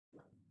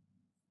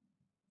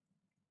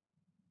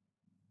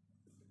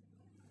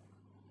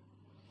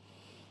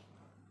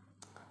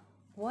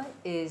What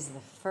is the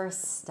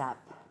first step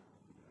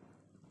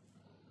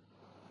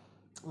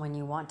when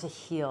you want to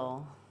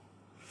heal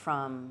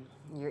from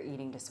your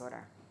eating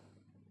disorder?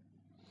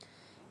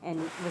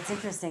 And what's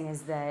interesting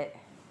is that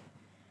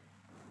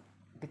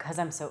because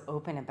I'm so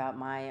open about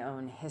my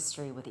own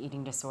history with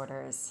eating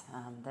disorders,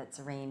 that's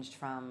ranged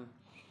from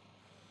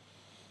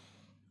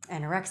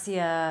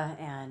anorexia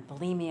and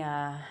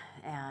bulimia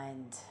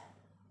and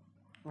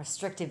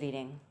restrictive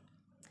eating.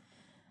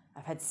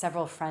 I've had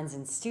several friends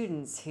and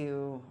students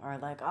who are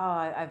like, "Oh,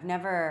 I've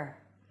never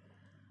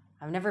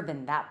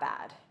been that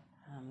bad."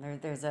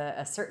 There's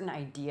a certain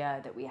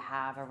idea that we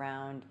have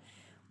around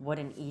what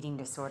an eating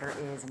disorder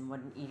is and what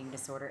an eating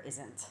disorder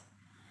isn't.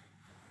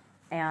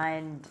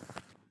 And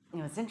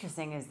what's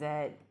interesting is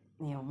that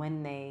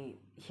when they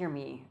hear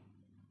me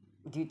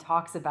do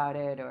talks about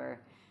it,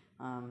 or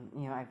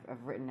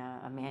I've written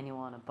a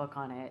manual and a book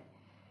on it.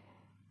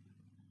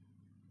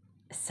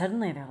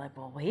 Suddenly they're like,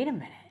 "Well, wait a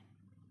minute.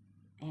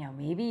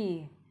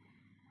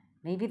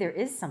 Maybe there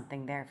is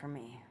something there for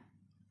me."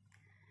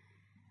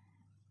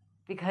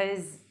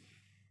 Because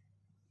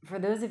for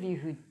those of you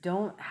who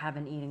don't have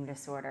an eating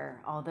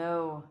disorder,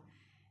 although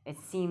it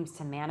seems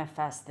to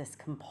manifest this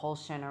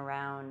compulsion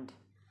around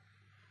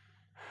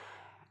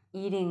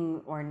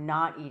eating or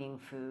not eating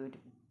food,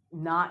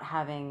 not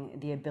having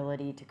the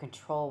ability to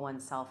control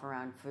oneself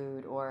around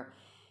food, or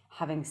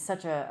having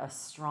such a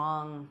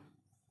strong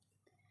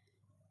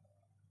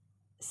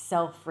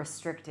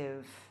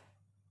self-restrictive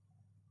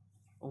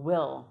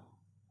will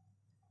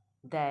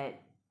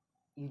that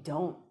you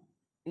don't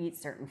eat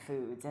certain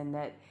foods, and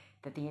that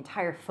the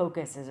entire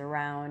focus is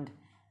around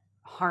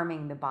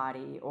harming the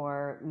body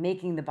or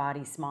making the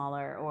body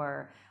smaller,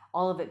 or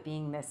all of it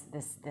being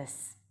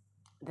this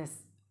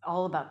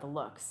all about the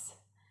looks.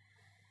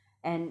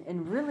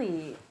 And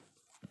really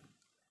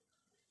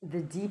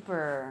the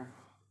deeper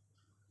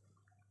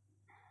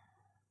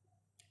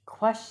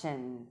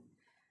question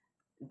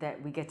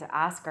that we get to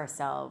ask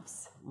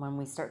ourselves when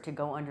we start to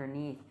go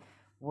underneath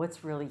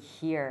what's really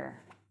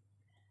here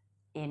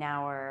in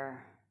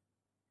our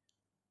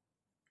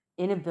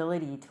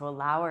inability to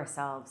allow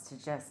ourselves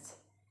to just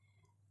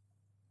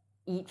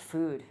eat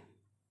food,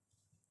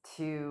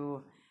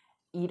 to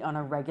eat on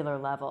a regular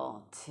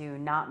level, to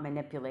not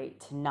manipulate,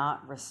 to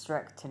not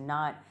restrict, to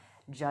not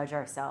judge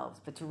ourselves,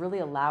 but to really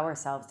allow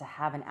ourselves to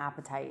have an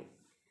appetite.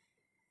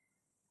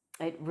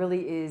 It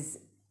really is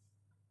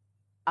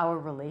our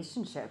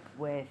relationship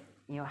with,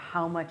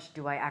 how much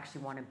do I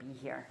actually want to be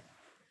here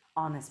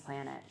on this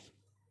planet?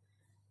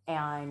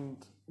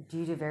 And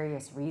due to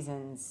various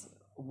reasons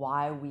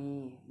why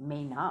we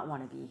may not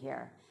want to be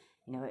here.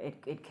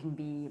 It can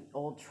be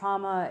old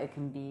trauma, it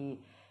can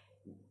be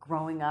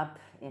growing up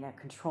in a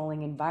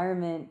controlling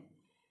environment,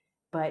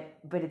 but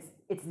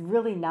it's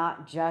really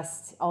not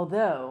just,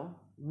 although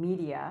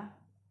media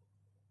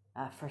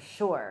for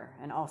sure,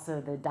 and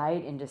also the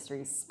diet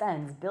industry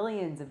spends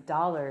billions of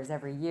dollars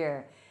every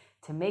year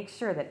to make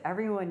sure that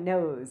everyone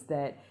knows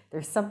that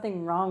there's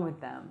something wrong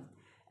with them,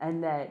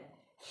 and that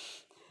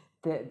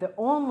the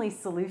only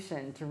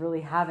solution to really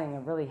having a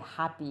really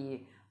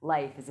happy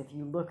life is if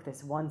you look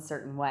this one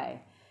certain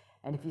way.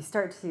 And if you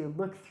start to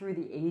look through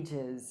the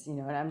ages,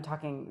 and I'm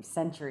talking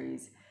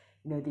centuries,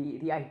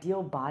 the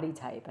ideal body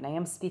type, and I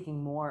am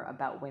speaking more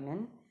about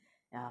women,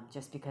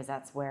 just because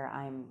that's where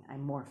I'm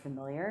more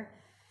familiar.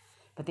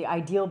 But the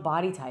ideal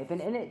body type,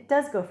 and it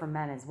does go for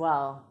men as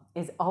well,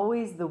 is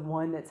always the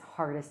one that's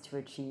hardest to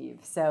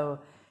achieve. So,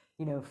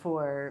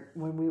 for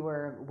when we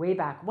were way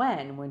back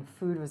when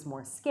food was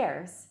more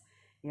scarce,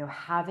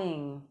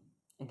 having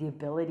the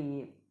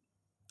ability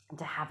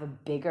to have a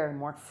bigger,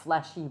 more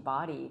fleshy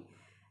body,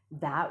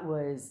 that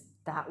was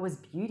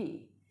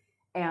beauty.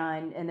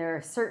 And there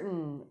are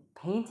certain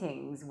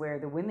paintings where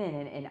the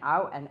women in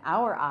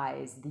our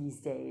eyes these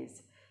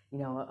days,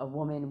 a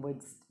woman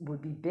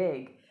would be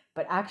big,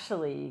 but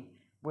actually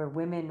where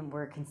women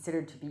were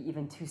considered to be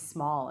even too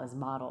small as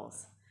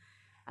models.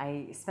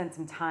 I spent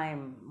some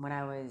time when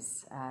I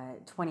was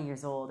 20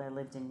 years old. I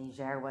lived in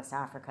Niger, West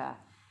Africa,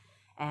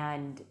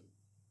 and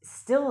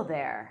still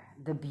there,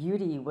 the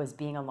beauty was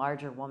being a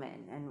larger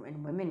woman,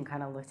 and women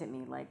kind of looked at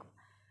me like,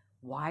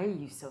 "Why are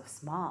you so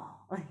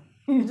small?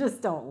 You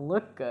just don't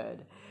look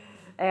good."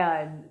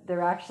 And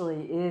there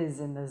actually is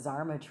in the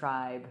Zarma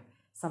tribe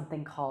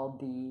something called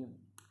the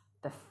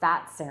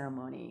fat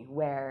ceremony,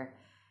 where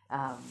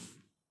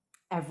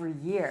every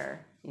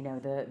year,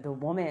 the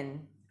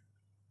woman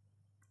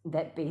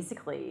that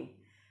basically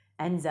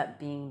ends up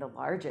being the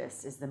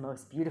largest is the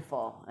most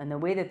beautiful. And the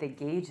way that they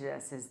gauge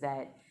this is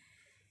that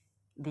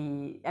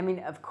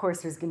of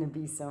course there's going to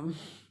be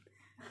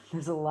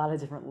there's a lot of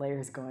different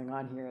layers going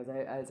on here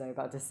as I'm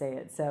about to say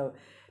it. So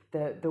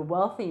the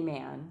wealthy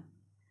man,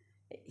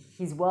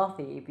 he's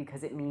wealthy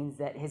because it means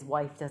that his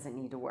wife doesn't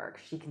need to work.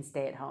 She can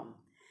stay at home.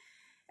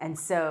 And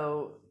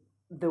so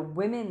the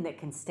women that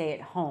can stay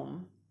at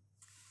home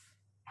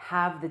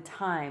have the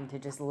time to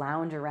just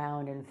lounge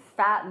around and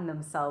fatten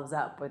themselves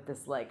up with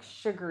this like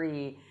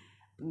sugary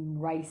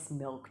rice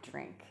milk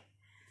drink.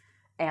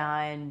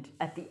 And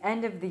at the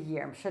end of the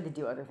year, I'm sure they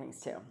do other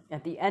things too.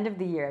 At the end of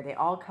the year, they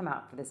all come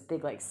out for this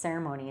big like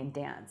ceremony and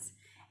dance.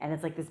 And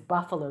it's like this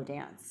buffalo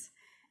dance.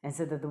 And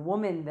so the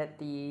woman that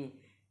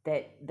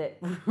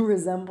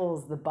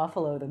resembles the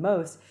buffalo the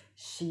most,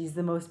 she's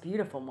the most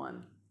beautiful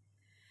one.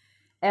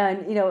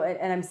 And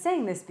and I'm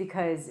saying this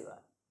because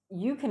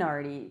you can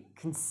already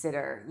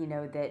consider,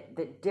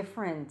 that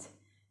different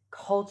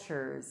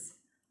cultures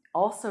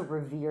also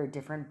revere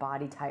different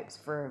body types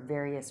for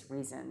various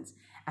reasons.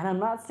 And I'm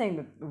not saying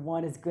that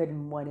one is good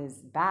and one is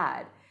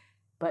bad,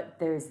 but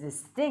there's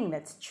this thing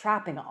that's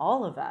trapping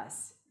all of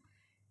us,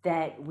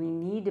 that we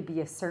need to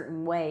be a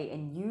certain way,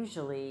 and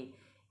usually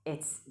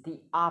it's the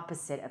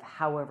opposite of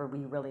however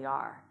we really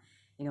are.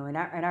 And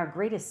our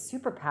greatest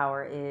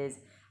superpower is,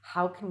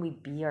 how can we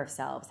be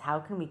ourselves? How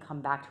can we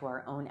come back to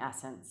our own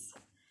essence?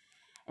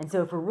 And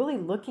so if we're really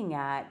looking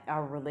at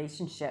our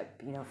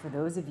relationship, for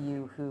those of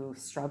you who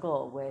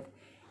struggle with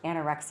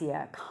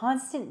anorexia,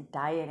 constant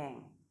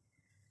dieting,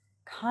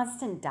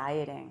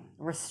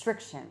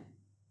 restriction,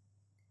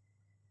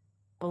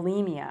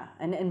 bulimia,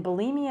 and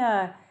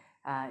bulimia,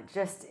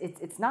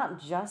 it's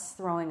not just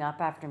throwing up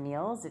after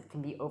meals. It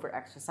can be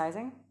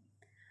over-exercising.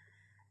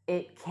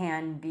 It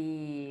can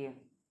be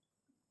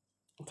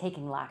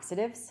taking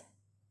laxatives.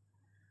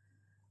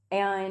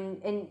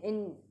 And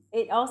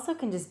it also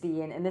can just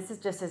be, and this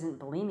just isn't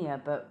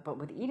bulimia, but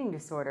with eating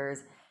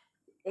disorders,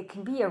 it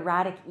can be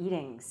erratic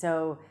eating.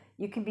 So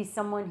you can be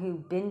someone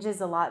who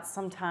binges a lot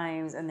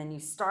sometimes, and then you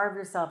starve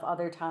yourself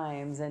other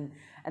times, and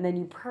then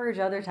you purge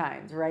other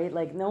times, right?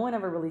 Like, no one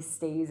ever really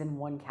stays in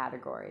one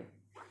category.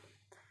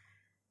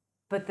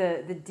 But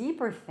the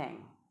deeper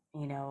thing,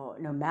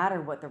 no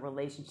matter what the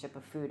relationship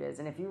of food is,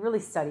 and if you really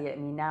study it,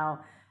 now,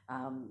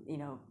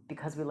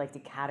 because we like to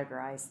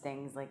categorize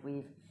things, like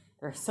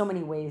there are so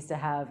many ways to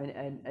have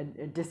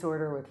a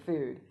disorder with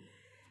food,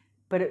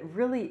 but it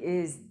really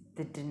is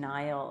the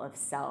denial of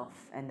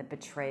self and the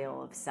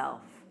betrayal of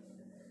self.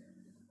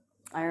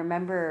 I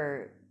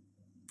remember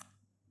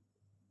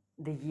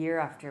the year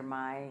after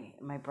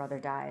my brother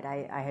died,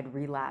 I had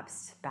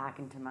relapsed back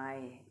into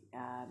my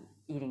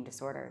eating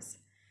disorders,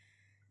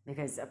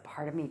 because a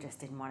part of me just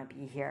didn't want to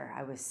be here.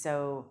 I was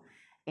so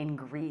in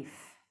grief,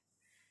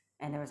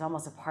 and there was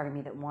almost a part of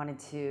me that wanted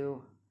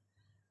to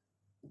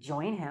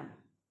join him.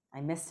 I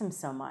missed him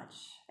so much,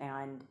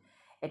 and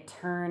it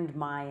turned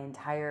my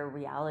entire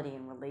reality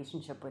and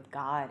relationship with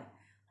God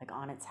like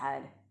on its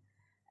head.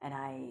 And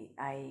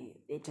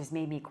it just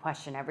made me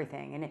question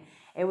everything. And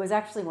it was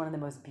actually one of the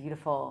most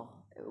beautiful,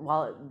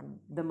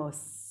 the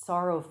most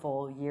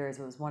sorrowful years,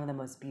 it was one of the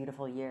most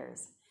beautiful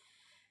years.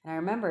 And I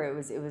remember it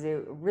was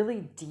a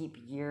really deep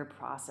year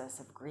process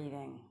of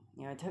grieving.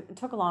 It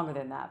took longer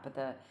than that, but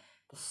the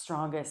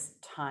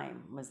strongest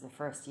time was the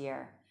first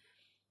year.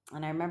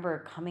 And I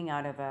remember coming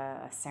out of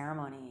a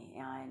ceremony,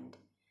 and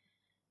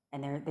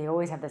they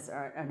always have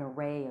an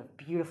array of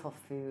beautiful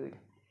food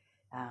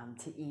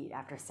to eat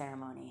after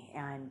ceremony.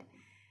 And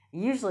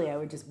usually I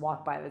would just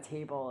walk by the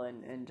table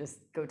and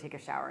just go take a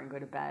shower and go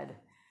to bed.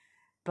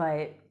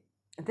 But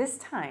this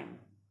time,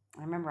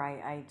 I remember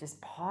I just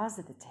paused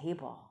at the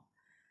table,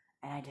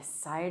 and I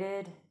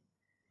decided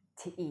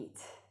to eat.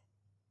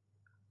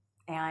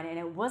 And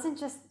it wasn't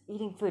just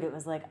eating food. It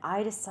was like,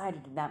 I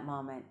decided in that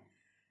moment,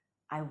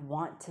 I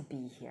want to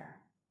be here.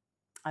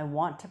 I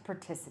want to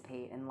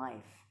participate in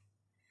life.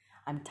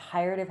 I'm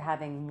tired of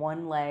having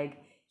one leg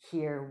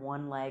here,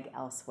 one leg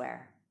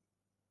elsewhere.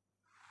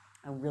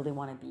 I really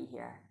want to be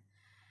here.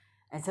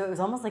 And so it was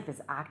almost like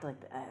this act,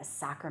 like a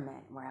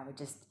sacrament, where I would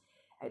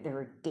there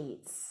were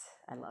dates.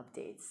 I love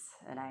dates.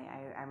 And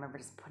I remember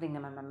just putting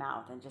them in my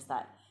mouth, and just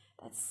that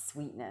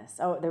sweetness.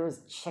 Oh, there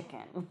was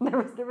chicken. There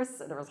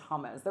was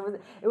hummus.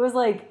 It was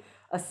like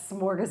a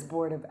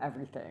smorgasbord of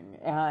everything,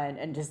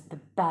 and just the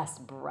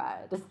best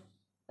bread.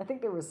 I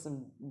think there was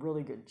some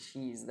really good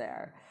cheese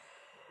there,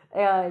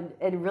 and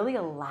really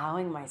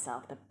allowing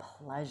myself the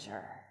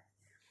pleasure.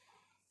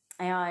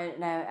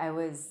 And I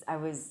was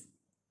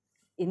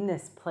in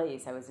this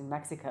place. I was in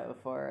Mexico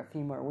for a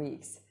few more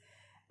weeks,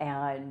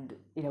 and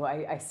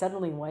I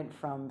suddenly went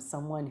from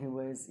someone who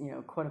was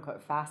quote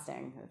unquote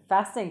fasting.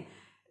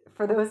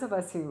 For those of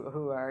us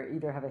who are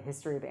either have a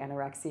history of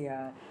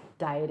anorexia,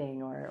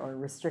 dieting, or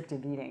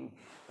restrictive eating,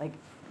 like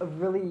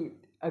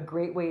a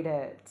great way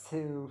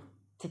to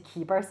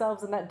keep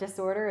ourselves in that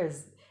disorder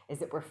is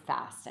that we're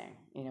fasting.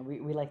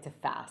 We like to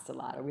fast a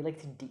lot, or we like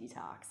to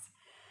detox.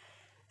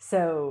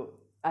 So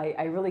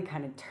I really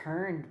kind of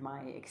turned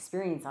my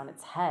experience on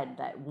its head,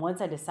 that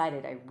once I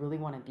decided I really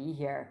want to be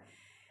here,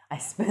 I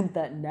spent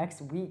that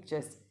next week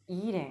just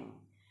eating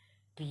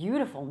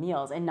beautiful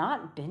meals, and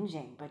not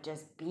binging, but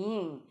just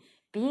being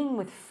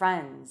with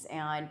friends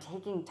and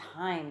taking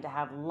time to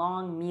have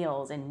long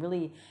meals, and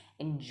really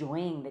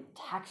enjoying the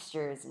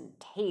textures and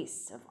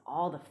tastes of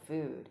all the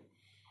food,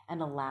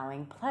 and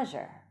allowing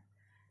pleasure.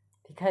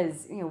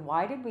 Because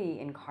why did we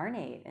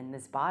incarnate in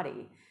this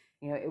body?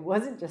 It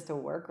wasn't just to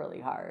work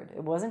really hard.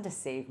 It wasn't to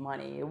save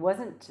money. It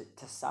wasn't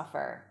to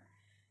suffer,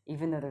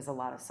 even though there's a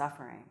lot of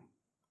suffering.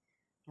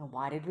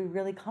 Why did we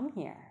really come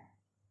here?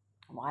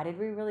 Why did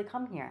we really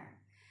come here?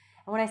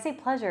 And when I say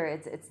pleasure,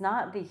 it's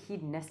not the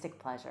hedonistic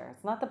pleasure.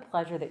 It's not the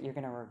pleasure that you're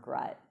going to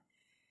regret.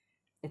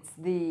 It's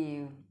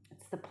the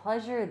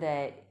pleasure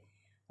that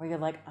where you're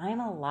like,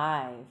 I'm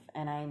alive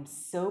and I'm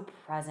so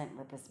present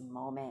with this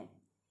moment,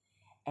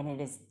 and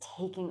it is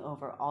taking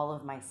over all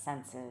of my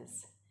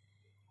senses.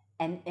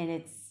 And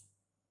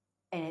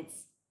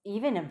it's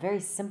even a very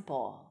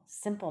simple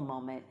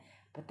moment,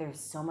 but there's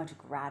so much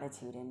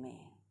gratitude in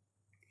me.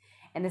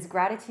 And this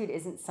gratitude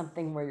isn't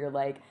something where you're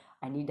like,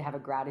 I need to have a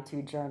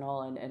gratitude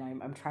journal and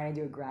I'm trying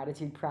to do a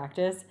gratitude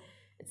practice.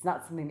 It's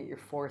not something that you're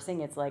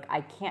forcing. It's like,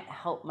 I can't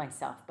help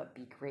myself but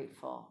be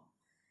grateful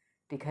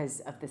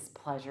because of this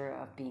pleasure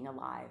of being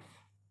alive.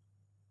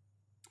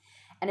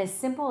 And as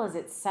simple as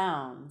it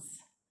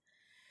sounds,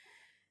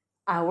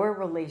 our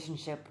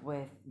relationship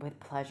with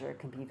pleasure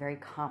can be very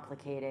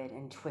complicated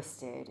and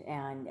twisted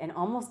and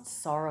almost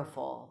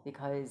sorrowful,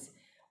 because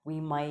we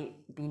might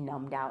be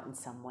numbed out in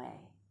some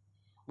way.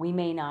 We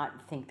may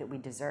not think that we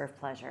deserve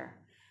pleasure.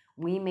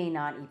 We may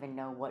not even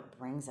know what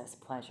brings us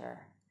pleasure.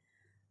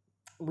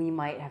 We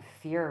might have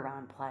fear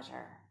around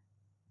pleasure.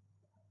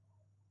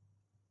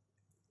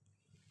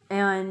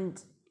 And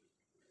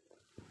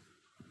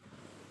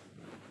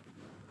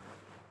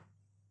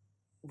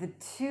the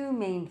two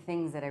main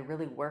things that I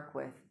really work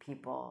with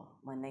people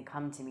when they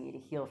come to me to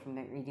heal from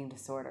their eating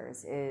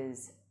disorders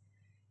is,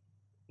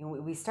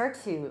 we start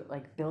to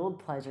like build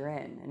pleasure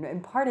in.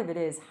 And part of it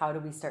is, how do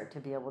we start to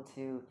be able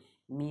to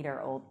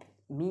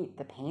meet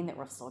the pain that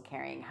we're still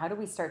carrying? How do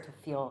we start to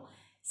feel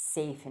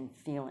safe and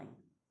feeling?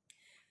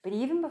 But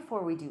even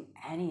before we do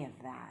any of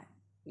that,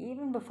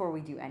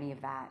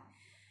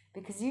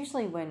 because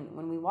usually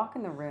when we walk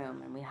in the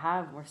room and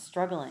we're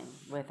struggling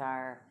with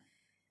our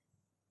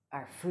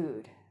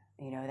food,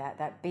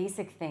 that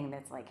basic thing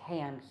that's like,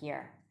 hey, I'm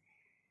here.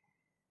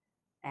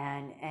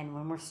 And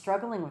when we're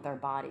struggling with our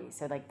body,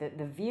 so like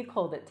the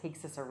vehicle that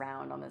takes us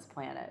around on this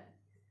planet,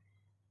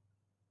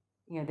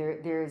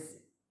 there's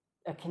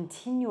a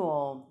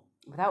continual,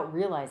 without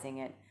realizing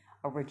it,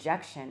 a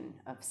rejection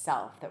of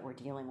self that we're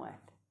dealing with.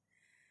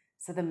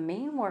 So the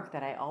main work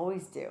that I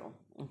always do,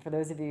 and for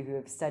those of you who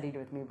have studied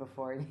with me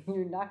before,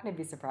 you're not going to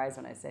be surprised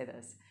when I say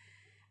this,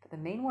 but the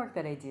main work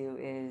that I do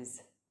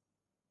is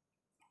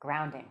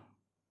grounding.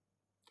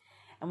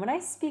 And when I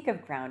speak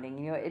of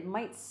grounding, it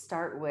might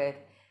start with,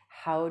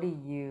 how do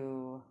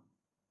you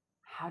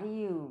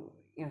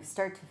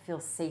start to feel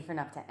safe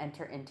enough to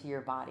enter into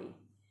your body?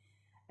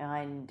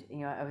 And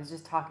I was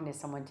just talking to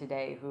someone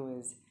today who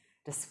was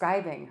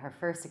describing her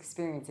first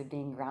experience of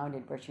being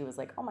grounded, where she was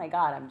like, oh my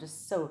God,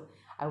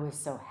 I was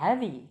so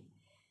heavy,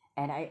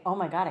 and oh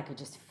my God, I could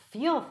just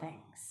feel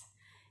things.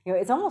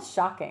 It's almost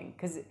shocking,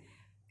 because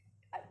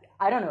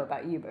I don't know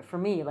about you, but for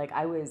me, like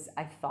I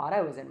thought I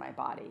was in my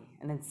body,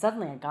 and then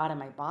suddenly I got in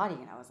my body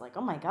and I was like,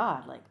 oh my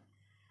God, like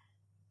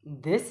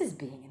this is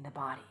being in the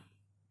body.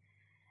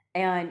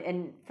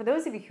 And for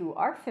those of you who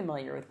are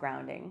familiar with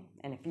grounding,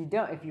 and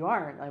if you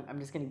aren't, I'm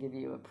just going to give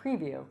you a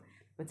preview.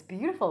 What's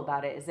beautiful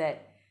about it is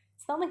that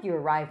it's not like you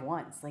arrive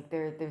once. Like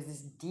there's this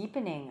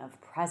deepening of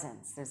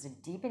presence. There's a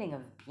deepening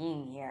of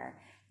being here,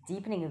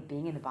 deepening of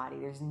being in the body.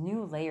 There's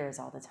new layers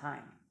all the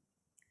time.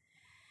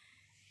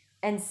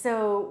 And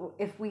so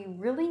if we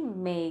really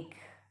make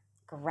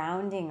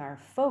grounding our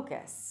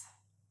focus,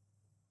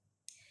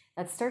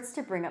 that starts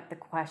to bring up the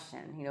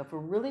question, if we're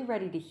really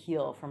ready to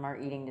heal from our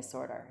eating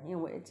disorder,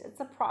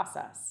 it's a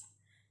process.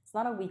 It's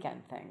not a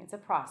weekend thing. It's a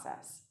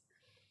process.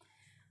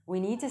 We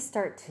need to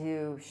start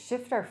to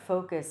shift our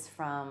focus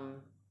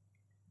from,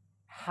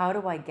 how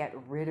do I get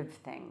rid of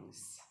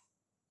things,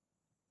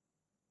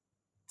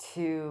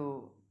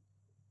 to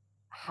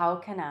how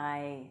can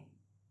I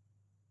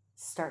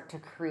start to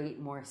create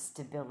more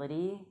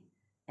stability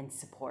and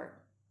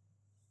support?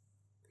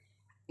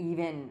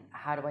 Even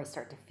how do I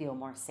start to feel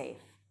more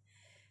safe?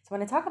 So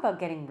when I talk about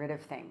getting rid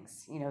of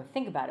things,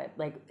 think about it,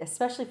 like,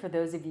 especially for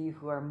those of you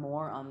who are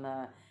more on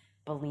the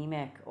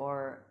bulimic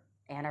or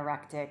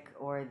anorectic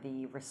or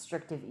the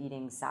restrictive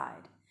eating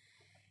side.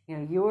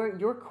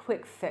 Your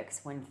quick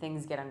fix when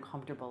things get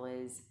uncomfortable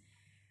is,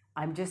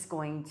 I'm just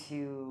going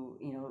to,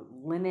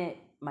 limit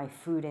my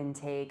food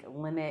intake,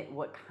 limit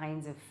what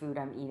kinds of food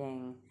I'm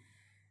eating,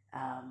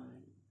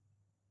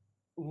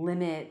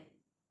 limit,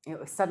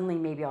 suddenly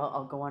maybe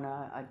I'll go on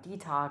a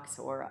detox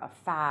or a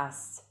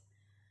fast.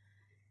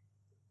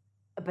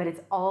 But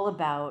it's all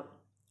about,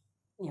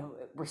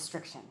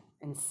 restriction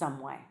in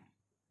some way,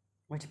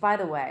 which, by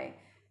the way,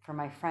 for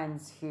my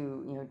friends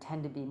who,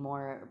 tend to be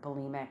more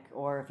bulimic,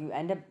 or if you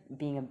end up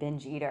being a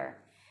binge eater,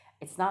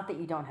 it's not that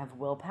you don't have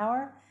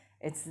willpower.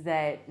 It's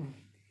that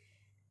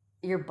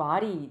your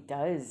body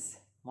does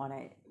want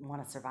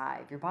to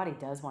survive. Your body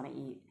does want to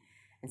eat.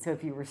 And so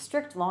if you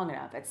restrict long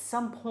enough, at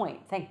some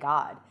point, thank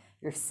God,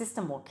 your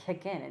system will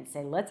kick in and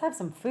say, let's have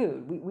some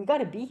food. We got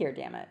to be here,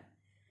 damn it.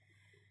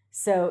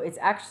 So it's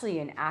actually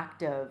an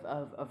act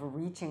of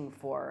reaching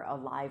for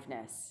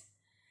aliveness.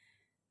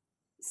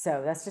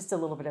 So that's just a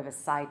little bit of a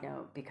side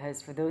note,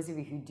 because for those of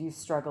you who do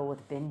struggle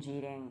with binge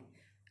eating,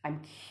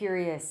 I'm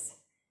curious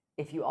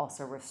if you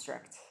also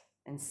restrict.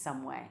 in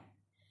some way.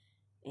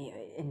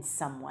 In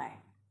some way.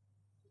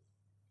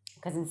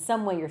 Because in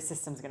some way your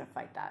system's going to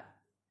fight that.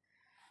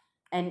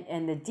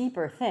 And the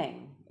deeper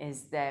thing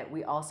is that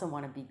we also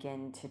want to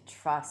begin to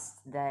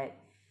trust that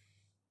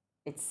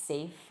it's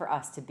safe for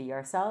us to be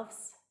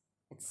ourselves.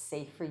 It's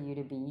safe for you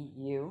to be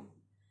you.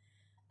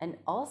 And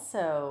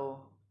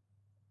also,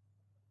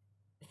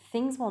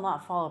 things will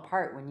not fall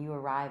apart when you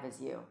arrive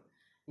as you.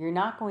 You're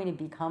not going to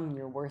become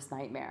your worst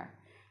nightmare.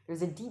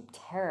 There's a deep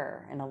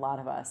terror in a lot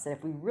of us that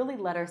if we really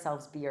let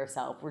ourselves be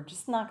ourselves, we're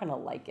just not going to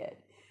like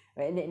it.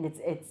 Right?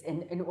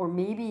 And or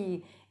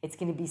maybe it's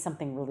going to be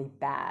something really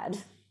bad.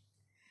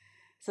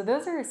 So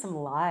those are some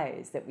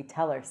lies that we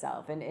tell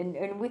ourselves.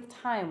 And with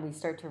time, we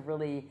start to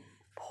really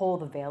pull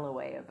the veil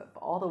away of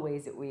all the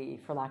ways that we,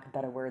 for lack of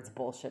better words,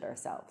 bullshit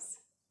ourselves.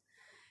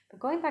 But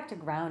going back to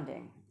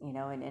grounding,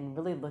 and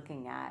really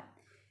looking at,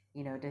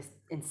 just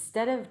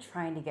instead of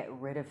trying to get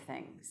rid of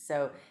things.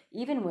 So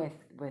even with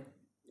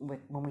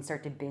when we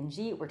start to binge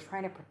eat, we're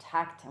trying to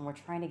protect and we're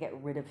trying to get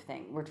rid of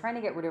things. We're trying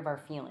to get rid of our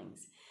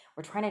feelings.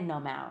 We're trying to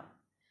numb out.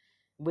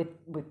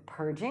 With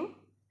purging,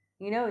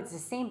 it's the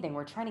same thing.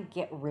 We're trying to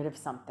get rid of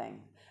something.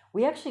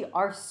 We actually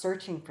are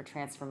searching for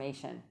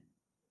transformation.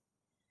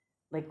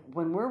 Like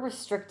when we're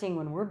restricting,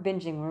 when we're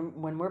binging,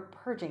 when we're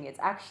purging, it's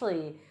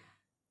actually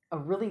a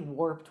really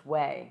warped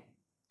way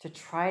to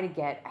try to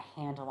get a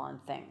handle on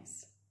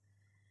things.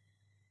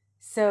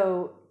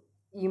 So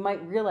you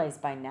might realize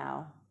by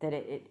now that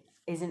it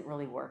isn't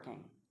really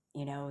working,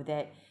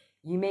 that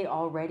you may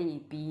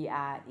already be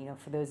at,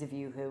 for those of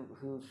you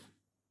who've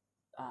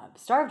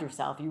starved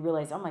yourself, you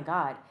realize, oh my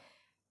God,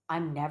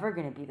 I'm never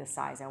going to be the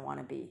size I want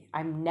to be.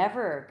 I'm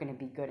never going to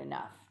be good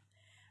enough,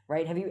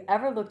 right? Have you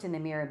ever looked in the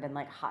mirror and been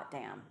like, hot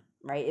damn,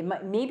 right? It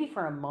might, maybe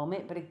for a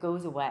moment, but it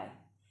goes away.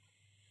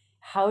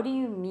 How do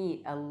you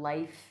meet a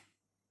life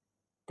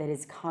that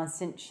is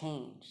constant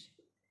change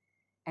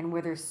and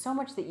where there's so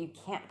much that you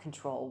can't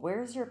control?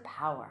 Where's your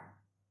power?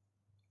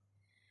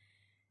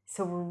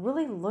 So we're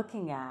really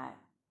looking at,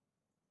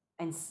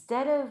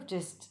 instead of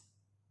just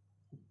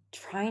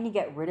trying to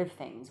get rid of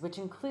things, which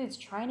includes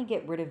trying to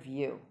get rid of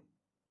you.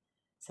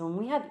 So when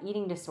we have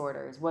eating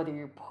disorders, whether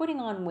you're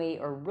putting on weight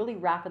or really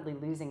rapidly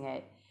losing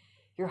it,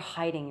 you're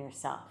hiding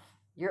yourself.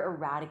 You're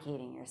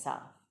eradicating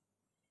yourself.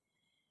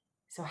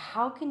 So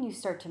how can you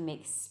start to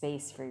make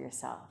space for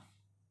yourself?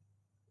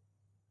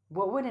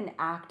 What would an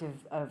act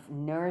of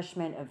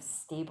nourishment, of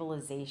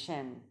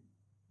stabilization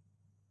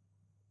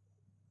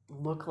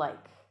look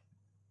like?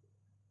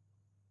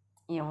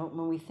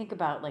 When we think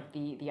about like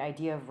the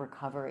idea of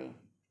recovery,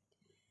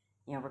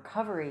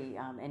 recovery,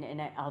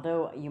 and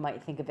although you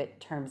might think of it in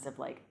terms of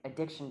like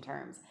addiction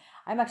terms,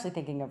 I'm actually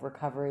thinking of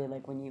recovery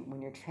like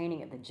when you're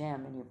training at the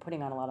gym and you're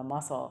putting on a lot of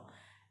muscle.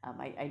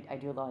 I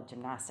do a lot of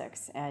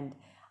gymnastics, and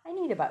I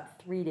need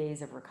about 3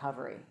 days of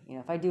recovery.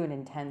 If I do an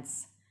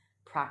intense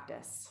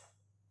practice,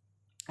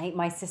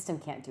 my system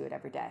can't do it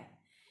every day.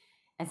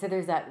 And so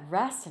there's that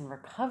rest and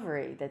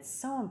recovery that's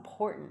so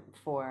important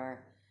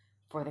for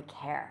the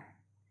care.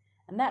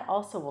 And that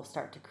also will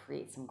start to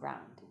create some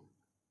ground.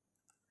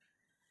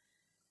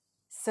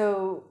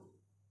 So,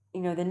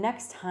 the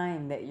next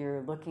time that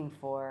you're looking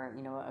for,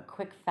 a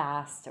quick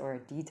fast or a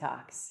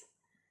detox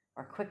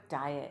or a quick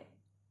diet,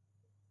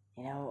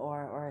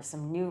 or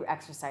some new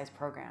exercise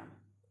program.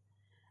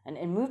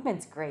 And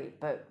movement's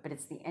great, but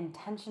it's the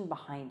intention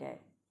behind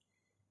it.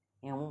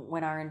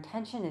 When our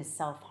intention is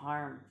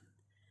self-harm,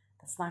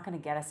 that's not going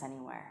to get us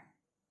anywhere.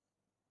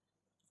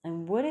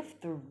 And what if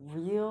the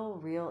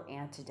real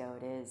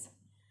antidote is,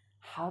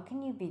 how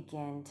can you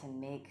begin to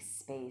make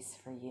space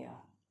for you?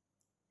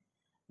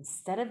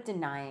 Instead of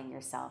denying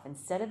yourself,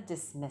 instead of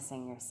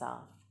dismissing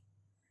yourself,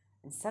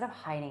 instead of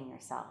hiding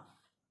yourself.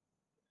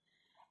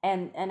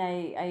 And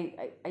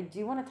I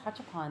do want to touch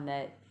upon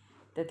that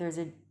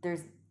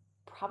there's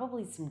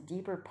probably some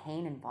deeper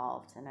pain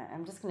involved. And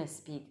I'm just going to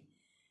speak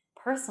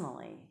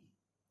personally.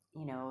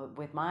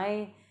 With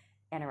my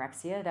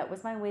anorexia, that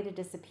was my way to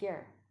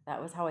disappear.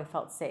 That was how I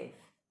felt safe.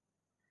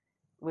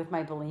 With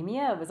my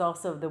bulimia, it was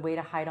also the way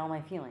to hide all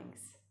my feelings.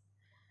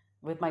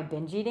 With my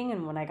binge eating,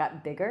 and when I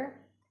got bigger,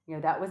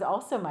 that was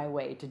also my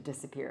way to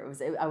disappear.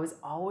 I was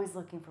always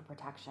looking for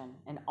protection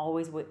and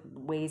always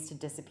ways to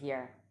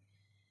disappear.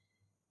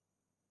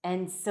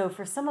 And so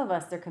for some of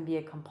us, there can be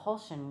a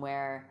compulsion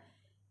where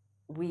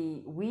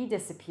we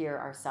disappear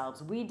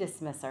ourselves, we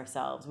dismiss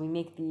ourselves, we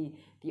make the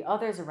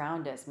others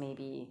around us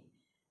maybe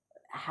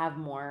have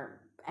more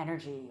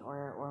energy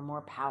or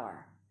more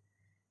power.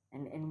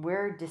 And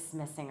we're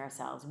dismissing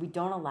ourselves. We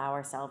don't allow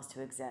ourselves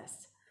to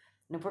exist.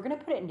 And if we're going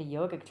to put it into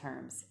yogic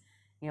terms,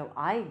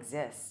 I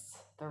exist,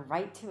 the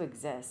right to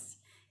exist.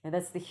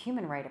 That's the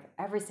human right of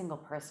every single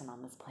person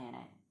on this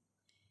planet.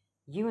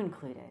 You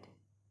included.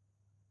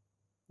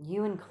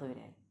 You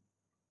included.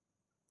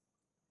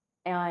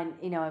 And,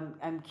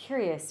 I'm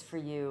curious for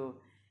you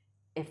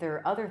if there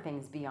are other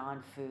things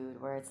beyond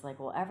food where it's like,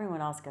 well, everyone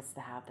else gets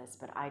to have this,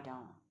 but I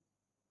don't.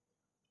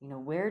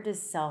 Where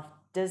does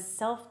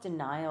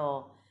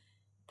self-denial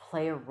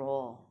play a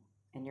role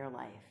in your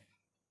life?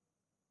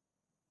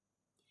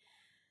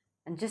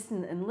 And just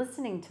in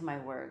listening to my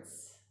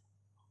words,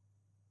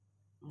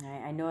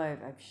 I know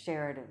I've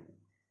shared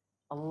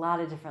a lot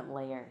of different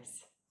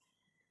layers.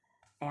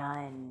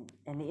 And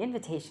the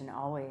invitation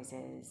always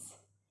is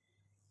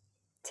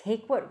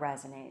take what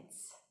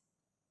resonates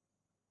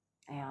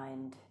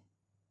and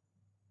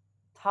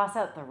toss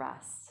out the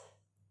rest.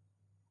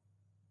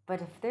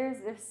 But if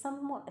there's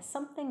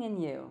something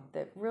in you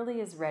that really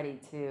is ready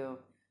to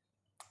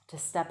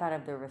step out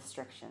of the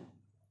restriction,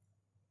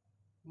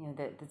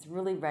 that's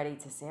really ready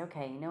to say,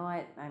 okay, you know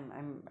what,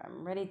 I'm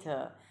ready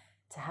to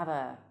have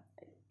a,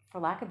 for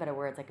lack of better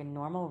words, like a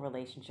normal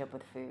relationship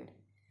with food,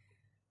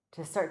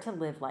 to start to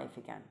live life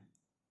again,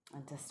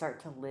 and to start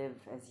to live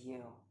as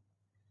you.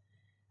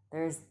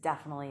 There is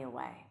definitely a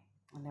way.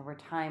 And there were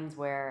times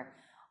where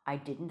I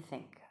didn't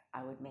think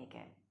I would make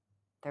it.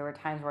 There were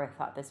times where I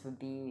thought this would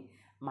be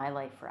my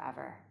life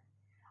forever.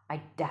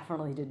 I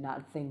definitely did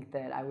not think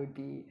that I would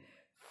be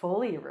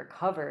fully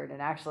recovered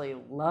and actually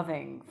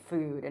loving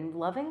food and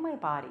loving my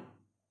body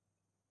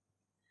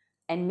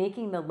and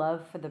making the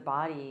love for the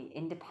body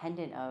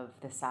independent of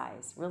the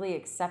size, really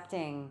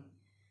accepting,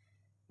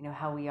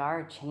 how we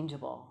are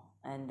changeable,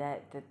 and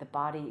that the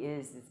body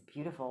is this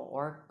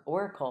beautiful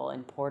oracle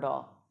and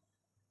portal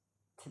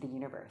to the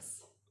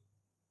universe.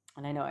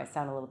 And I know I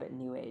sound a little bit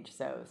new age,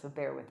 so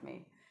bear with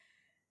me.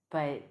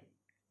 But,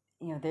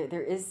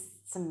 there is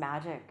some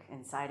magic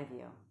inside of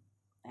you,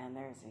 and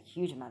there's a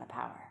huge amount of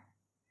power.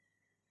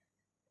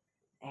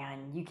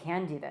 And you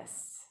can do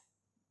this,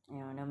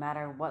 no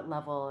matter what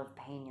level of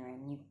pain you're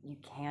in, you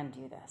can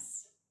do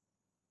this.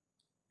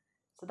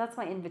 So that's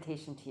my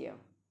invitation to you.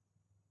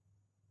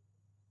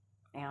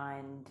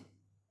 And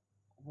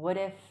what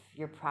if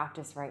your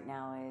practice right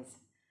now is,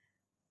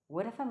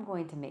 what if I'm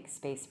going to make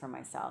space for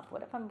myself?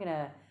 What if I'm going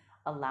to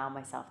allow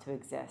myself to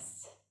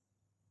exist?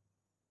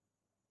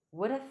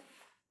 What if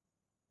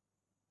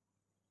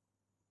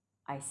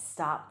I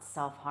stopped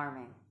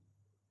self-harming?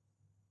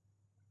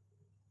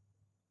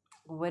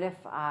 What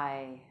if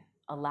I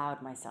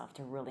allowed myself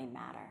to really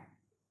matter?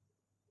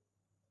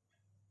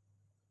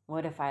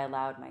 What if I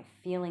allowed my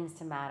feelings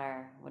to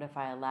matter? What if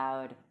I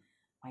allowed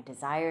my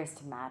desires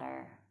to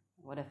matter?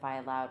 What if I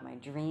allowed my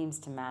dreams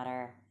to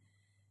matter?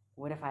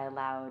 What if I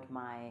allowed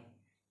my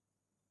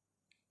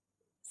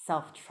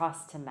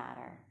self-trust to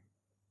matter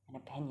and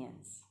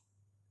opinions?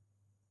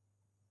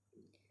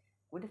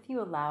 What if you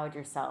allowed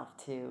yourself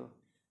to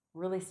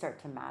really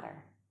start to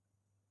matter?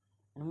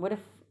 And what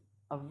if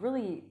a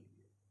really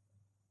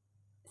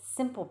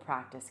simple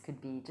practice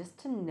could be just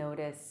to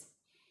notice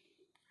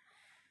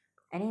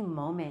any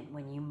moment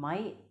when you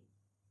might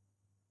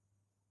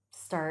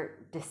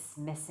start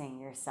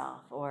dismissing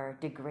yourself or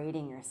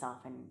degrading yourself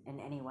in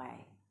any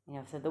way.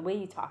 So the way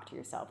you talk to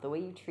yourself, the way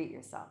you treat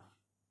yourself.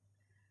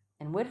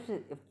 And what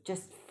if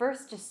just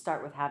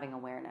start with having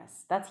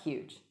awareness? That's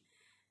huge.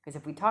 Because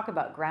if we talk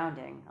about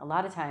grounding, a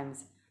lot of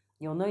times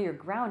you'll know you're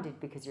grounded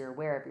because you're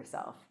aware of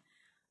yourself.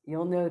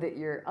 You'll know that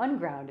you're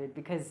ungrounded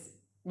because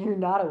you're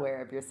not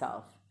aware of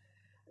yourself.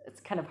 It's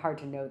kind of hard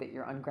to know that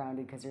you're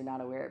ungrounded because you're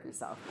not aware of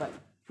yourself, but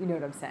you know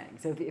what I'm saying.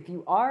 So if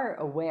you are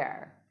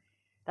aware,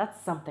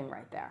 that's something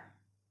right there.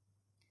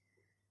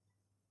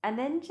 And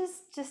then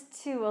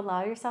just to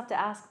allow yourself to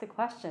ask the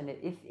question,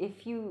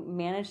 if you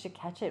manage to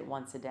catch it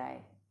once a day,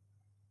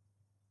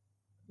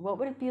 what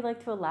would it be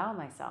like to allow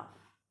myself?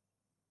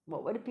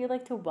 What would it be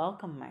like to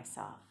welcome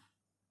myself?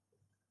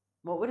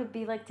 What would it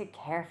be like to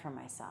care for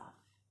myself?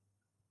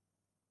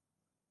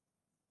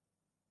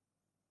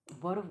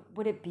 What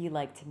would it be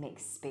like to make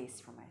space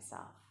for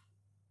myself?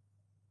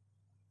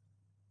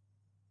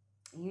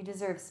 You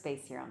deserve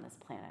space here on this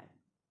planet.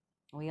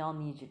 We all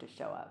need you to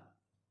show up.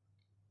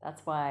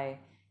 That's why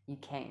you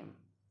came.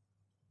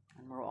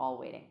 And we're all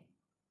waiting.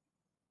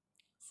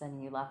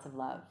 Sending you lots of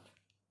love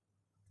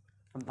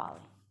from Bali.